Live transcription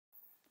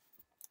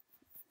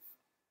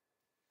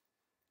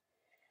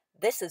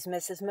This is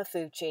Mrs.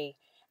 Mafucci,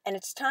 and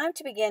it's time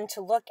to begin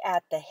to look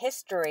at the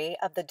history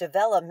of the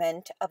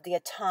development of the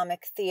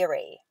atomic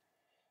theory.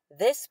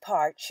 This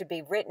part should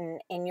be written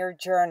in your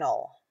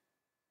journal.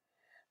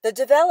 The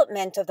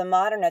development of the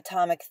modern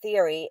atomic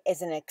theory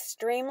is an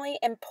extremely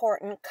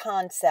important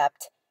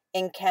concept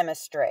in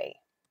chemistry.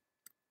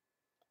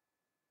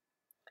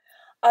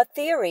 A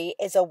theory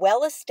is a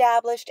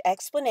well-established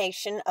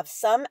explanation of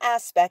some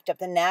aspect of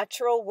the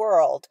natural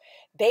world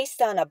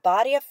based on a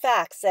body of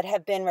facts that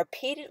have been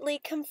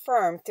repeatedly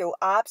confirmed through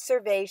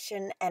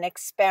observation and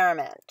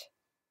experiment.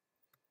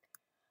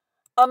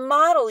 A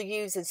model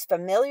uses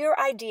familiar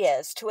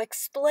ideas to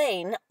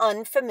explain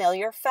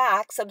unfamiliar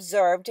facts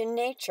observed in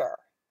nature.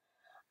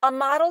 A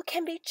model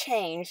can be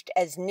changed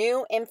as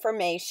new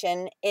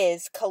information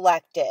is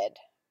collected.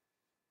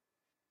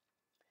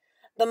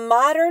 The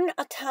modern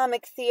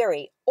atomic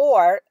theory,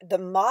 or the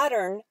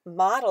modern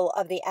model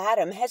of the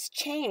atom, has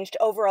changed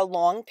over a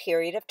long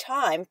period of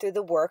time through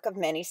the work of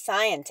many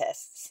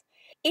scientists.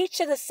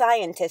 Each of the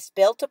scientists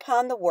built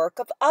upon the work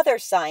of other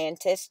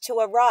scientists to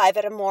arrive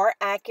at a more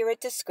accurate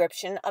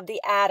description of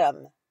the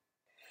atom.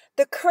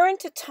 The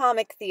current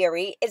atomic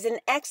theory is an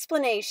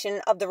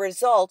explanation of the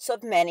results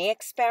of many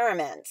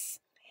experiments.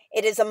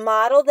 It is a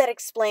model that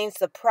explains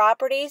the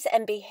properties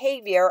and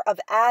behavior of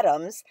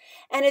atoms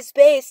and is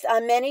based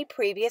on many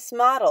previous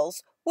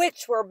models,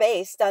 which were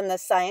based on the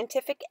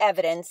scientific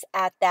evidence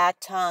at that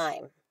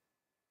time.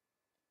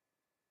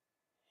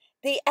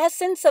 The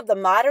essence of the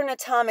modern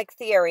atomic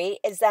theory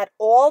is that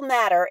all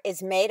matter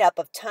is made up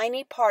of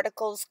tiny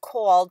particles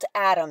called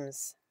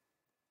atoms.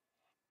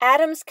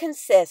 Atoms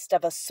consist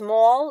of a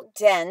small,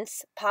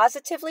 dense,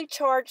 positively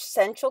charged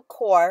central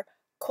core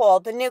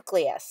called the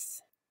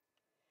nucleus.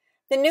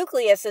 The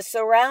nucleus is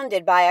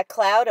surrounded by a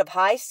cloud of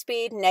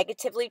high-speed,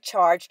 negatively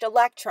charged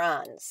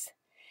electrons.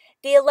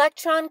 The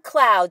electron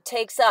cloud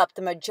takes up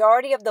the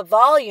majority of the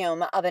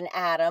volume of an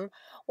atom,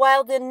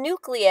 while the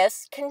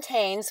nucleus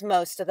contains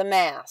most of the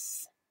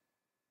mass.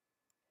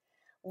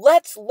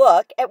 Let's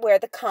look at where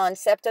the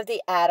concept of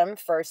the atom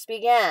first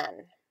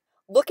began.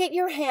 Look at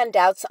your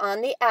handouts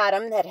on the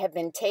atom that have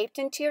been taped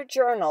into your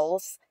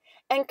journals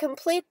and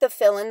complete the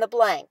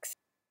fill-in-the-blanks.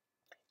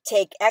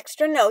 Take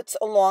extra notes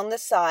along the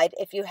side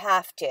if you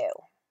have to.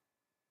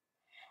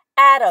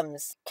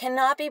 Atoms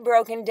cannot be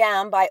broken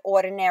down by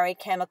ordinary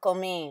chemical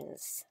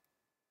means.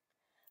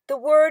 The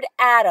word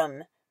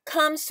atom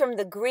comes from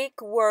the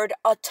Greek word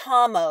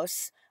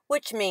atomos,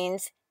 which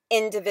means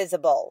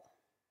indivisible.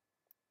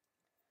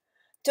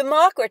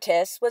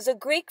 Democritus was a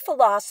Greek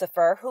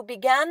philosopher who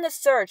began the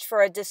search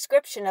for a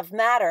description of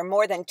matter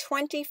more than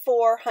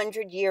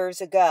 2,400 years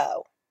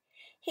ago.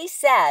 He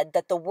said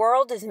that the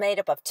world is made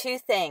up of two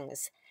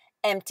things: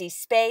 empty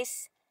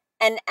space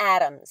and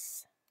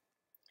atoms.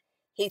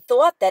 He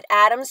thought that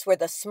atoms were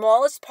the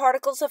smallest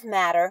particles of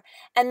matter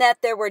and that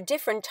there were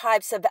different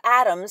types of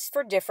atoms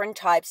for different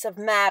types of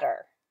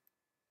matter.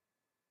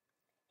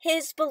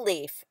 His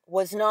belief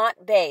was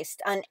not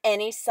based on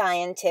any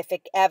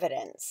scientific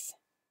evidence.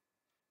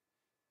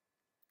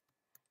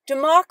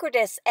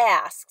 Democritus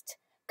asked,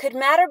 could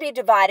matter be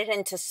divided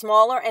into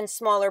smaller and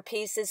smaller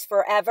pieces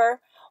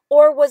forever,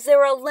 or was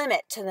there a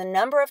limit to the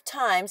number of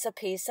times a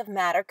piece of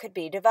matter could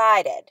be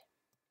divided?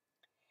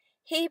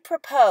 He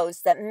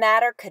proposed that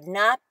matter could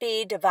not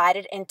be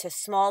divided into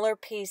smaller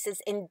pieces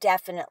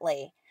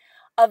indefinitely.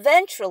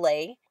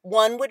 Eventually,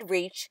 one would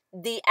reach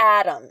the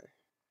atom.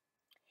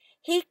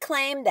 He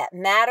claimed that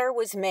matter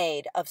was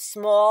made of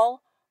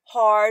small,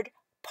 hard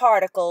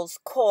particles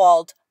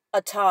called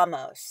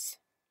atomos.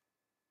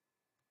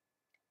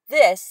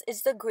 This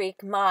is the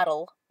Greek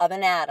model of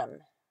an atom.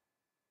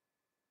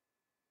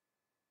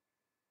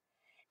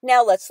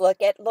 Now let's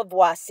look at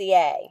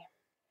Lavoisier.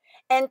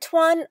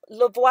 Antoine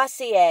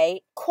Lavoisier,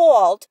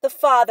 called the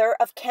father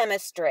of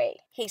chemistry.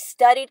 He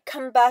studied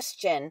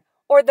combustion,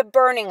 or the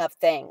burning of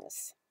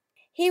things.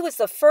 He was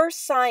the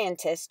first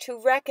scientist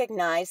to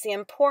recognize the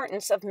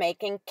importance of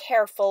making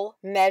careful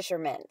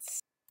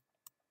measurements.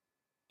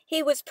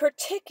 He was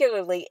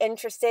particularly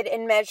interested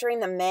in measuring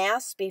the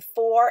mass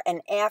before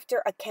and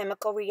after a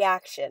chemical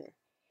reaction.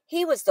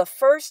 He was the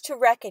first to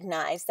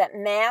recognize that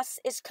mass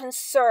is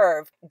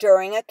conserved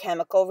during a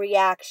chemical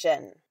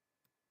reaction.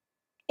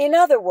 In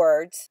other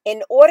words,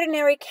 in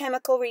ordinary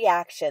chemical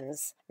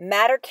reactions,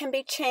 matter can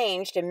be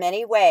changed in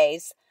many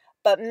ways,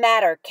 but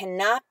matter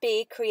cannot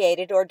be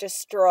created or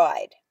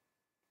destroyed.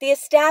 The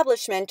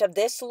establishment of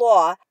this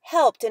law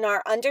helped in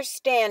our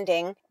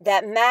understanding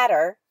that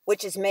matter,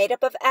 which is made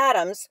up of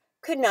atoms,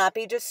 could not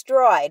be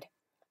destroyed,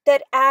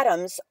 that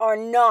atoms are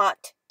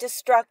not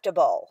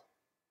destructible.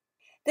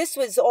 This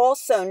was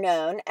also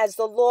known as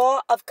the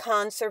law of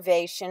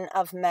conservation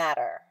of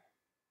matter.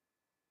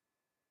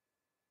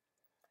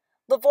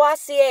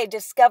 Lavoisier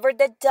discovered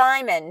that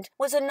diamond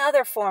was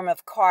another form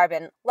of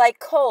carbon, like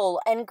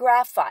coal and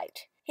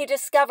graphite. He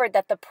discovered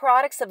that the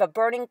products of a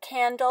burning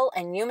candle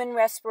and human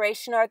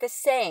respiration are the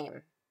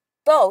same.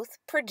 Both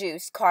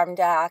produce carbon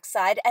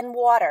dioxide and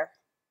water.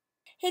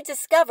 He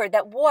discovered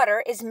that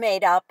water is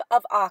made up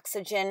of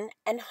oxygen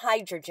and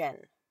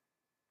hydrogen.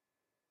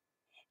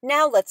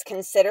 Now let's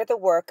consider the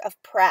work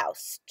of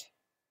Proust.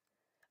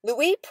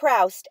 Louis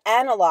Proust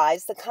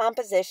analyzed the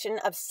composition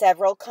of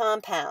several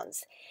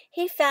compounds.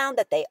 He found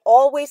that they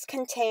always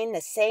contain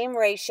the same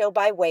ratio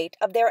by weight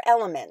of their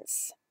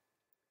elements.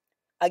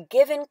 A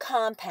given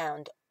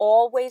compound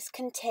always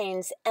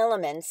contains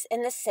elements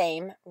in the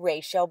same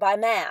ratio by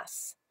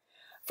mass.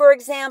 For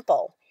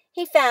example,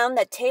 he found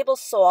that table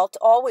salt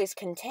always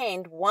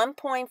contained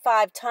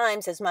 1.5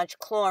 times as much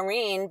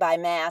chlorine by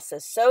mass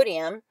as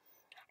sodium,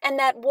 and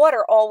that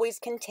water always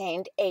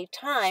contained 8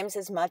 times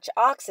as much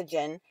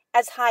oxygen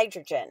as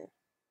hydrogen.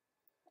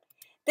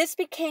 This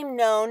became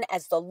known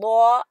as the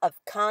law of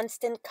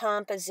constant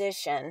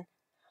composition,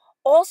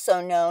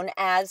 also known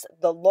as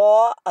the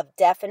law of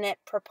definite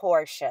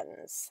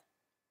proportions.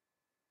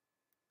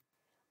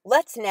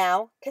 Let's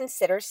now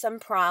consider some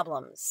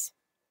problems.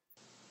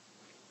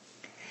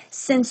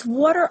 Since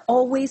water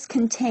always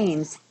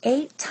contains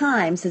 8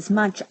 times as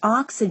much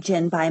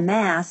oxygen by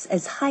mass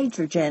as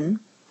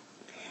hydrogen,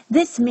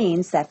 this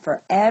means that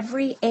for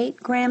every 8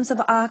 grams of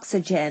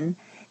oxygen,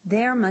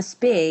 there must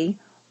be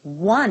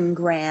 1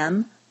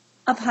 gram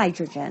of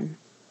hydrogen.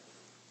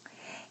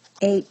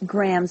 8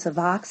 grams of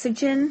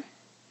oxygen,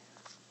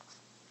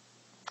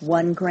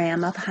 1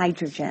 gram of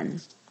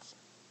hydrogen.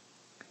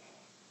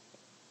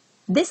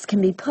 This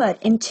can be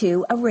put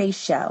into a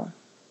ratio.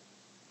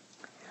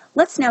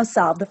 Let's now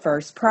solve the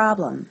first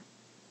problem.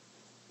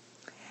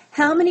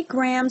 How many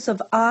grams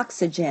of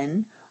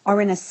oxygen are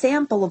in a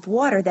sample of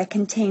water that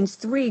contains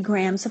 3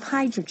 grams of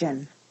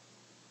hydrogen?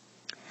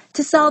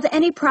 To solve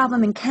any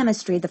problem in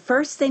chemistry, the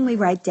first thing we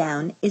write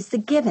down is the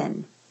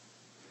given.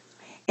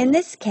 In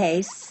this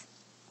case,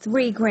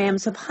 3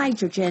 grams of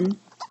hydrogen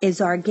is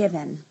our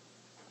given.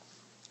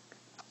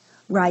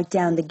 Write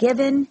down the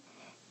given.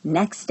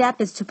 Next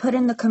step is to put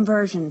in the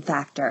conversion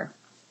factor.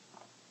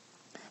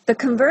 The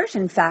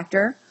conversion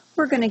factor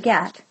we're going to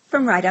get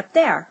from right up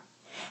there.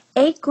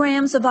 8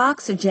 grams of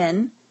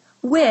oxygen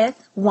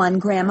with 1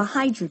 gram of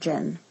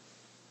hydrogen.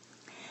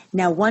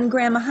 Now 1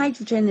 gram of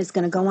hydrogen is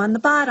going to go on the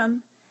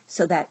bottom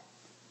so that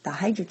the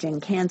hydrogen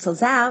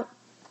cancels out.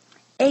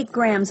 8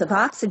 grams of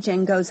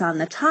oxygen goes on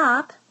the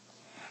top,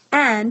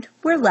 and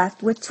we're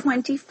left with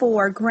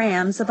 24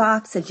 grams of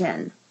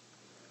oxygen.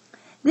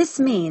 This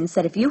means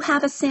that if you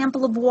have a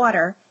sample of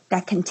water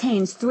that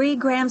contains 3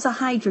 grams of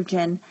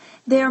hydrogen,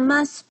 there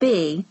must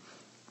be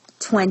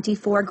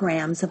 24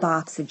 grams of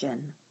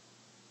oxygen.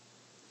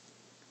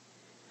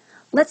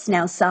 Let's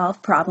now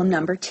solve problem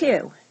number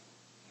 2.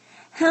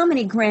 How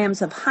many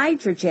grams of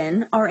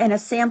hydrogen are in a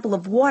sample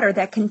of water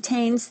that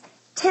contains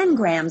 10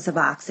 grams of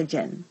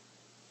oxygen?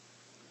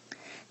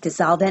 To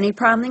solve any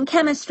problem in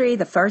chemistry,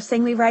 the first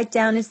thing we write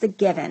down is the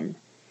given.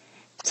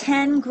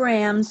 10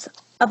 grams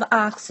of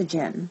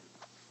oxygen.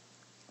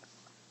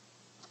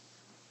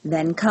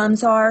 Then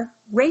comes our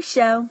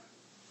ratio.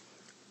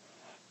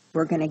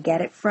 We're going to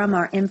get it from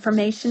our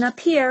information up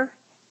here.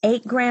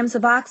 8 grams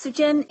of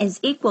oxygen is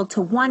equal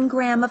to 1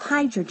 gram of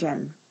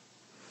hydrogen.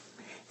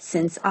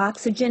 Since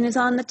oxygen is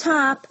on the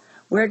top,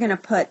 we're going to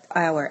put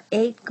our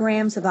 8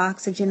 grams of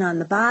oxygen on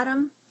the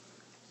bottom,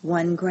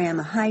 1 gram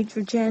of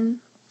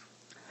hydrogen.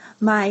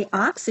 My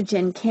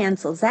oxygen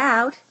cancels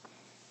out,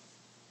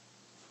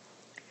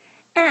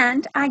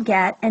 and I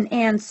get an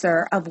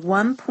answer of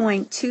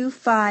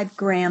 1.25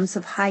 grams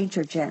of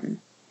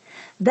hydrogen.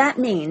 That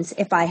means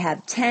if I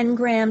have 10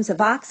 grams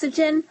of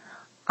oxygen,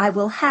 I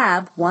will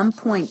have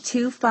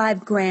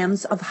 1.25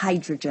 grams of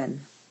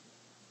hydrogen.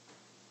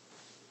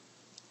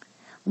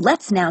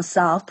 Let's now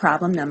solve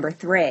problem number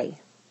 3.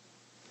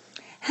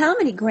 How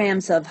many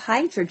grams of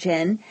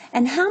hydrogen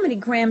and how many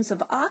grams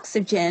of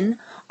oxygen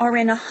are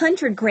in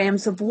 100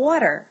 grams of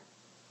water?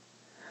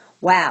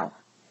 Wow,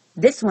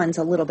 this one's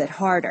a little bit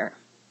harder.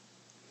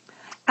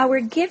 Our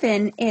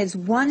given is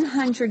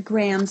 100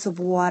 grams of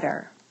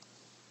water.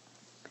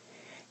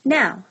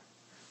 Now,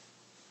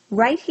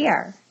 right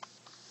here,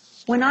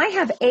 when I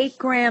have 8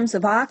 grams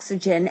of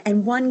oxygen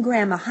and 1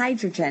 gram of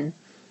hydrogen,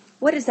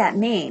 what does that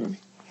mean?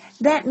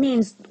 That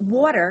means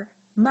water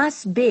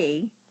must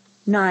be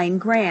 9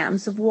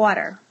 grams of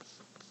water.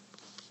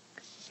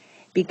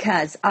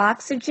 Because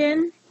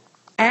oxygen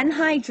and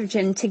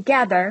hydrogen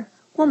together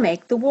will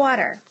make the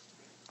water.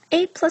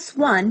 8 plus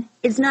 1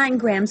 is 9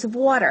 grams of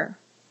water.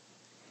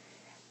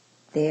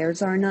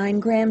 There's our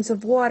 9 grams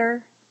of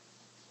water.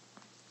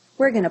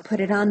 We're going to put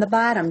it on the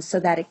bottom so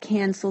that it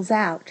cancels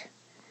out.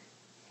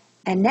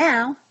 And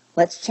now,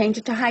 let's change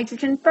it to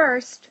hydrogen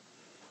first.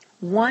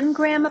 1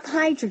 gram of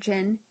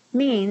hydrogen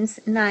means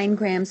 9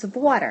 grams of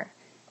water.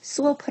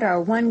 So we'll put our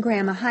 1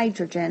 gram of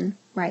hydrogen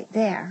right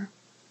there.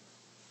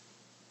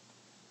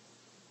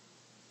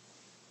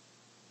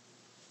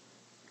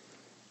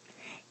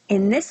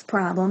 In this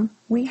problem,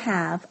 we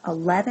have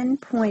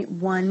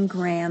 11.1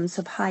 grams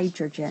of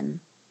hydrogen.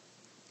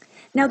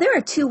 Now, there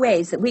are 2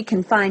 ways that we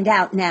can find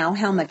out now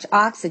how much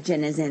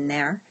oxygen is in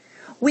there.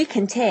 We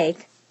can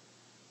take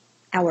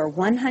our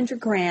 100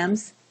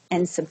 grams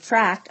and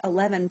subtract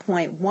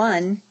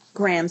 11.1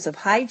 grams of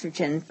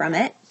hydrogen from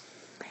it,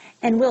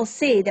 And we'll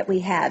see that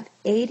we have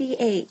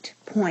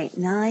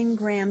 88.9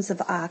 grams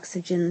of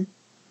oxygen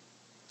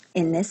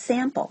in this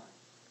sample.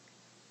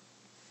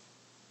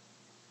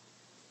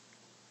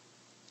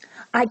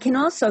 I can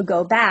also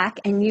go back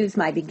and use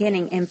my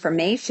beginning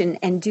information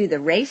and do the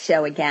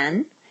ratio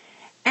again.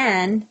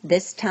 And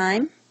this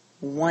time,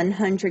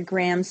 100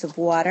 grams of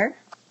water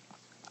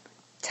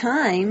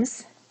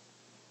times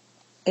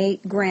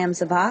 8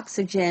 grams of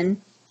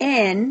oxygen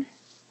in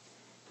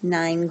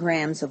 9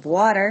 grams of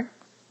water.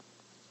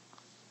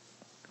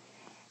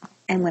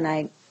 And when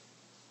I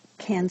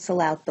cancel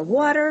out the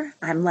water,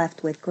 I'm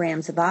left with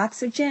grams of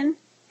oxygen,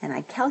 and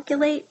I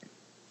calculate,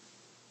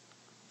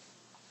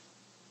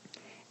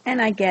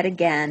 and I get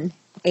again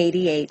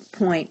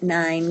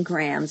 88.9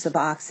 grams of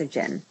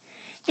oxygen.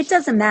 It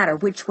doesn't matter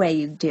which way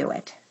you do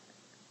it.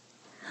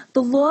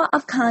 The law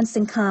of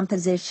constant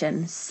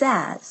composition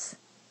says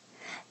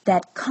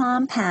that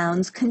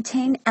compounds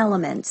contain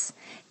elements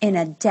in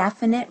a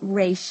definite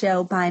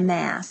ratio by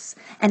mass,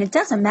 and it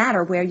doesn't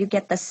matter where you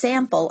get the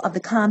sample of the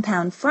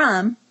compound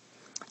from,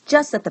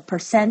 just that the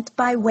percent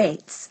by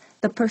weights,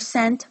 the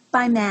percent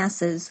by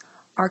masses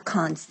are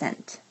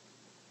constant.